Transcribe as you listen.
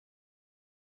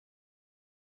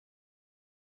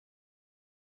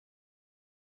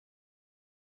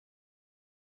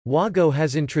WAGO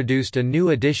has introduced a new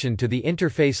addition to the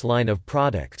interface line of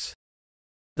products.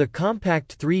 The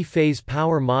compact three-phase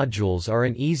power modules are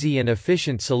an easy and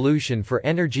efficient solution for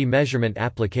energy measurement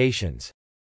applications.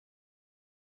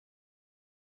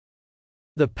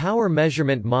 The power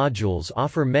measurement modules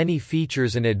offer many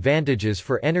features and advantages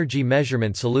for energy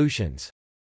measurement solutions.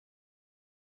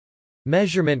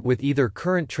 Measurement with either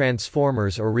current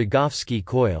transformers or Rogowski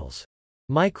coils.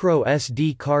 Micro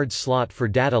SD card slot for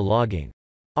data logging.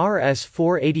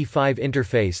 RS-485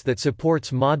 interface that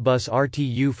supports Modbus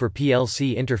RTU for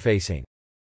PLC interfacing.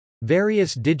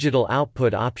 Various digital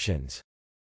output options.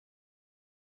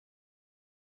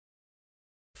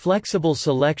 Flexible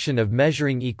selection of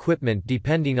measuring equipment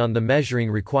depending on the measuring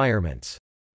requirements.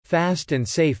 Fast and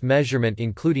safe measurement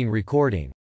including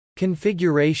recording.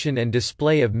 Configuration and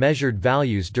display of measured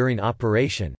values during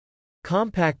operation.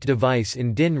 Compact device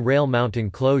in DIN rail mount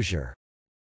enclosure.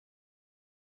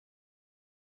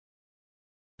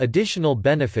 Additional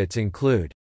benefits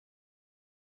include: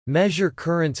 measure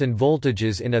currents and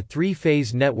voltages in a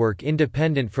three-phase network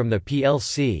independent from the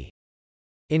PLC.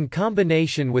 In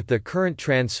combination with the current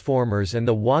transformers and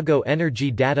the WAGO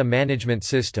Energy Data Management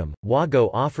System,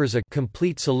 WAGO offers a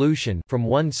complete solution from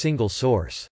one single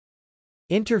source.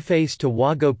 Interface to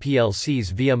WAGO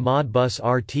PLCs via Modbus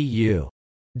RTU.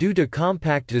 Due to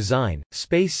compact design,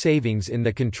 space savings in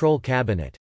the control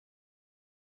cabinet.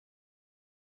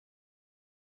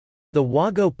 The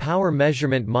WAGO Power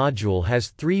Measurement Module has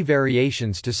three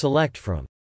variations to select from.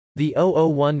 The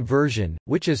 001 version,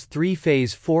 which is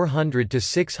three-phase 400 to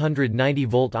 690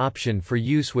 volt option for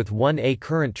use with 1A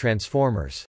current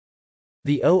transformers.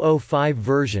 The 005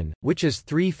 version, which is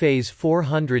three-phase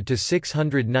 400 to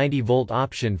 690 volt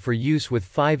option for use with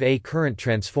 5A current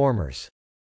transformers.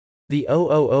 The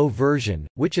 000 version,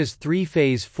 which is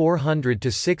three-phase 400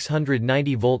 to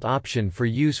 690 volt option for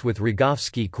use with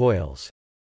Rogowski coils.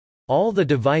 All the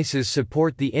devices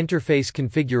support the interface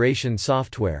configuration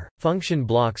software, function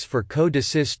blocks for Code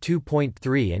Assist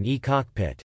 2.3 and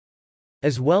eCockpit,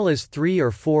 as well as 3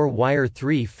 or 4 wire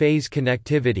 3-phase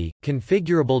connectivity,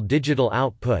 configurable digital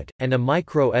output, and a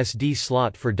micro SD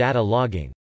slot for data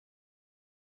logging.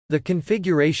 The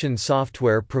configuration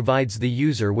software provides the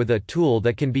user with a tool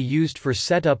that can be used for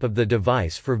setup of the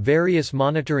device for various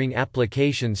monitoring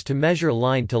applications to measure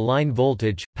line-to-line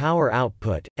voltage, power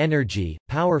output, energy,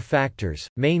 power factors,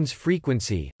 mains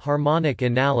frequency, harmonic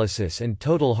analysis and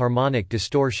total harmonic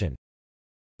distortion.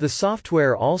 The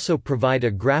software also provide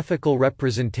a graphical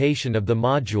representation of the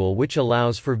module which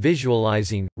allows for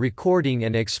visualizing, recording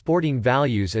and exporting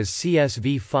values as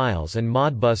CSV files and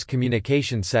Modbus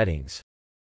communication settings.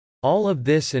 All of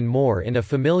this and more in a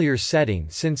familiar setting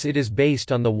since it is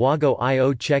based on the WAGO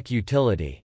I/O check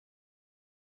utility.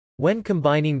 When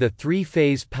combining the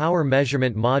three-phase power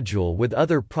measurement module with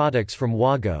other products from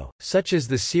WAGO, such as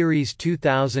the Series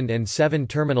 2007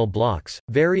 terminal blocks,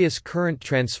 various current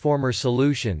transformer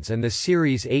solutions and the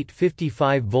Series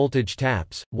 855 voltage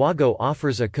taps, WAGO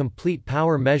offers a complete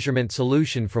power measurement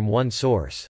solution from one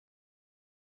source.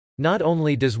 Not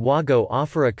only does WAGO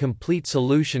offer a complete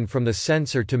solution from the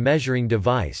sensor to measuring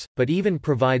device, but even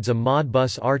provides a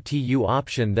Modbus RTU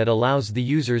option that allows the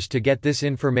users to get this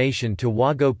information to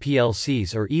WAGO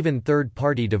PLCs or even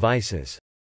third-party devices.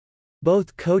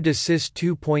 Both Code Assist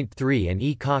 2.3 and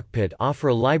eCockpit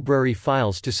offer library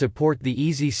files to support the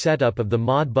easy setup of the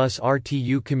Modbus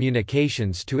RTU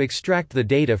communications to extract the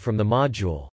data from the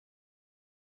module.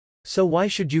 So why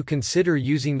should you consider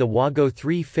using the WAGO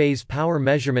three-phase power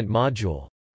measurement module?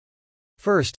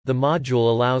 First, the module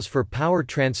allows for power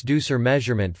transducer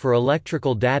measurement for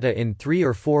electrical data in 3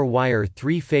 or 4 wire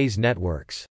three-phase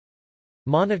networks.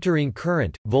 Monitoring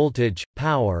current, voltage,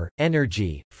 power,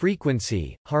 energy,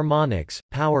 frequency, harmonics,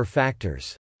 power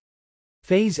factors,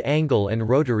 phase angle and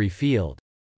rotary field.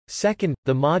 Second,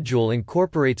 the module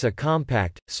incorporates a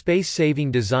compact, space-saving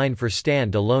design for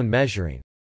stand-alone measuring.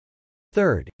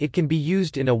 Third, it can be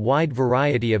used in a wide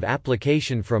variety of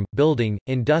application from building,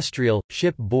 industrial,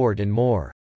 shipboard and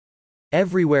more.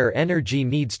 Everywhere energy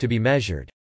needs to be measured.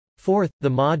 Fourth, the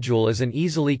module is an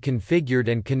easily configured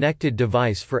and connected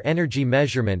device for energy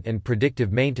measurement and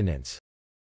predictive maintenance.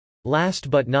 Last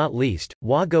but not least,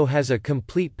 WAGO has a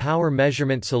complete power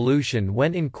measurement solution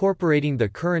when incorporating the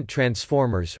current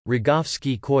transformers,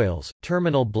 Rogowski coils,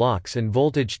 terminal blocks and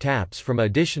voltage taps from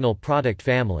additional product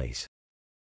families.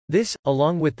 This,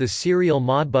 along with the serial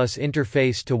Modbus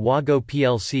interface to WAGO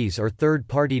PLCs or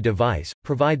third-party device,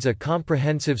 provides a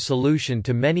comprehensive solution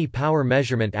to many power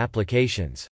measurement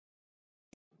applications.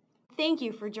 Thank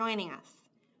you for joining us.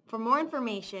 For more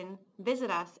information, visit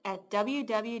us at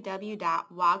www.wago.us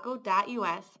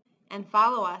and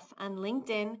follow us on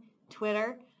LinkedIn,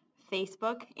 Twitter,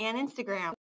 Facebook, and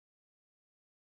Instagram.